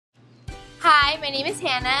Hi, my name is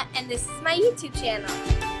Hannah, and this is my YouTube channel.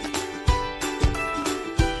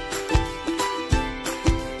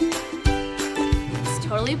 It's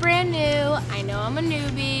totally brand new. I know I'm a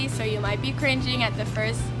newbie, so you might be cringing at the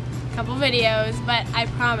first couple videos, but I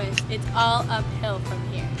promise it's all uphill from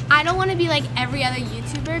here. I don't want to be like every other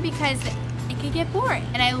YouTuber because it could get boring.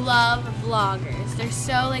 And I love vloggers. They're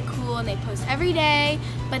so cool and they post every day,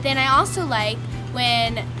 but then I also like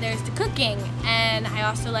when there's the cooking, and I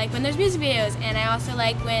also like when there's music videos, and I also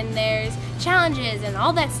like when there's challenges and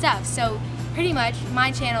all that stuff. So pretty much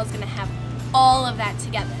my channel is gonna have all of that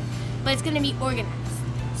together, but it's gonna be organized.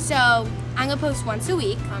 So I'm gonna post once a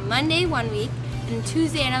week, on Monday one week, and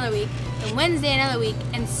Tuesday another week, and Wednesday another week,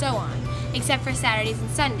 and so on, except for Saturdays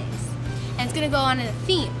and Sundays. And it's gonna go on in a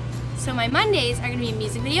theme. So my Mondays are gonna be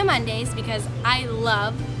music video Mondays because I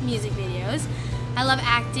love music videos. I love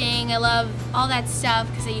acting, I love all that stuff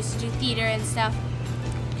because I used to do theater and stuff.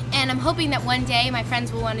 And I'm hoping that one day my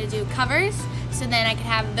friends will want to do covers, so then I can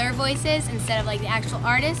have their voices instead of the actual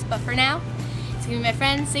artist. But for now, it's going to be my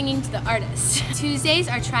friends singing to the artist. Tuesdays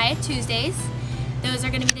are Try It Tuesdays. Those are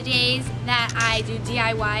going to be the days that I do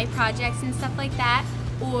DIY projects and stuff like that.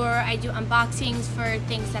 Or I do unboxings for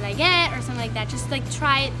things that I get or something like that. Just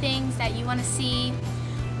try it things that you want to see.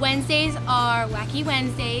 Wednesdays are Wacky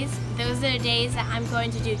Wednesdays. Those are the days that I'm going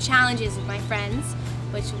to do challenges with my friends,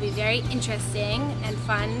 which will be very interesting and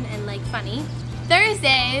fun and funny.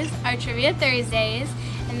 Thursdays are Trivia Thursdays,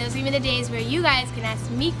 and those are going to be the days where you guys can ask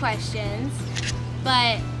me questions.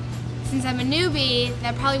 But since I'm a newbie,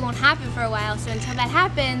 that probably won't happen for a while, so until that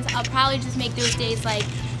happens, I'll probably just make those days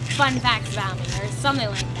fun facts about me or something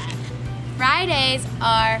like that. Fridays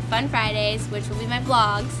are Fun Fridays, which will be my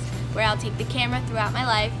vlogs, where I'll take the camera throughout my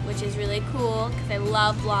life, which is really cool because I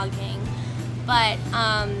love vlogging. But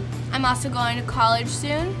I'm also going to college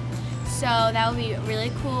soon, so that will be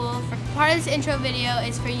really cool. Part of this intro video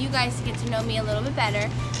is for you guys to get to know me a little bit better.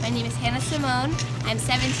 My name is Hannah Simone. I'm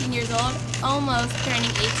 17 years old, almost turning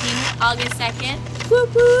 18 August 2nd.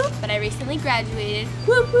 Whoop whoop! But I recently graduated.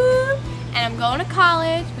 Whoop whoop! And I'm going to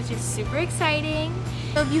college, which is super exciting.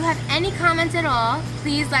 So if you have any comments at all,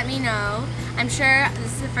 please let me know. I'm sure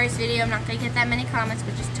this is the first video, I'm not going to get that many comments,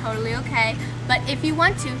 which is totally okay. But if you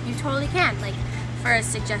want to, you totally can. For a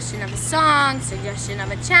suggestion of a song, suggestion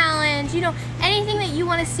of a challenge, anything that you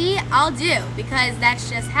want to see, I'll do. Because that's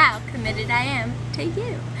just how committed I am to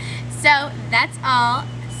you. So that's all.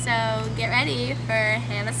 So get ready for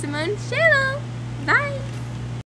Hannah Simone's channel. Bye!